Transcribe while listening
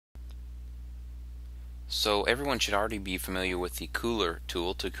So everyone should already be familiar with the Kuler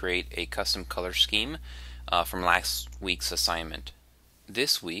tool to create a custom color scheme from last week's assignment.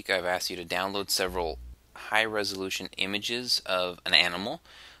 This week I've asked you to download several high-resolution images of an animal.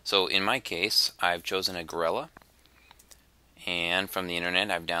 So in my case I've chosen a gorilla, and from the internet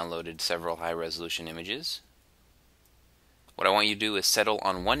I've downloaded several high-resolution images. What I want you to do is settle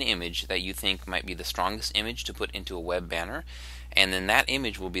on one image that you think might be the strongest image to put into a web banner, and then that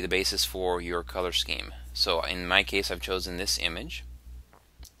image will be the basis for your color scheme. So in my case I've chosen this image,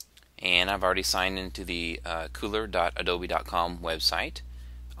 and I've already signed into the kuler.adobe.com website.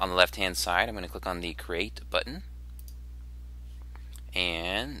 On the left hand side I'm going to click on the Create button,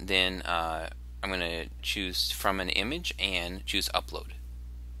 and then I'm going to choose from an image and choose Upload.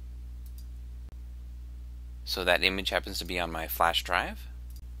 So that image happens to be on my flash drive,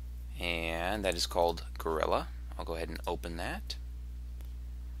 and that is called Gorilla. I'll go ahead and open that.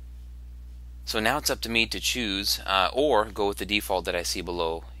 So now it's up to me to choose or go with the default that I see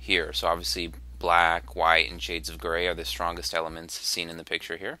below here. So obviously black, white, and shades of gray are the strongest elements seen in the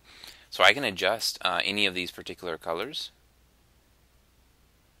picture here. So I can adjust any of these particular colors.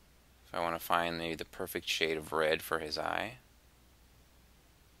 If I want to find maybe the perfect shade of red for his eye.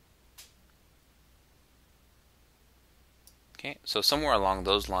 Okay, so somewhere along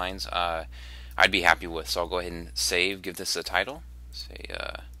those lines I'd be happy with. So I'll go ahead and save, give this a title. Say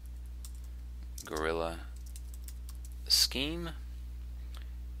Gorilla Scheme,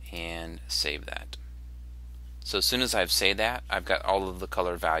 and save that. So as soon as I've saved that, I've got all of the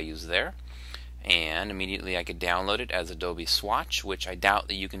color values there, and immediately I could download it as Adobe Swatch, which I doubt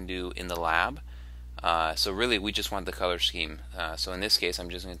that you can do in the lab. So really we just want the color scheme. So in this case I'm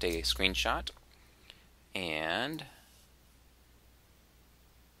just going to take a screenshot and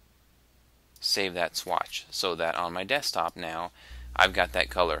save that swatch so that on my desktop now I've got that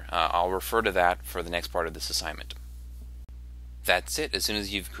color. I'll refer to that for the next part of this assignment. That's it. As soon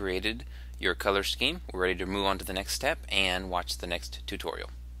as you've created your color scheme, we're ready to move on to the next step and watch the next tutorial.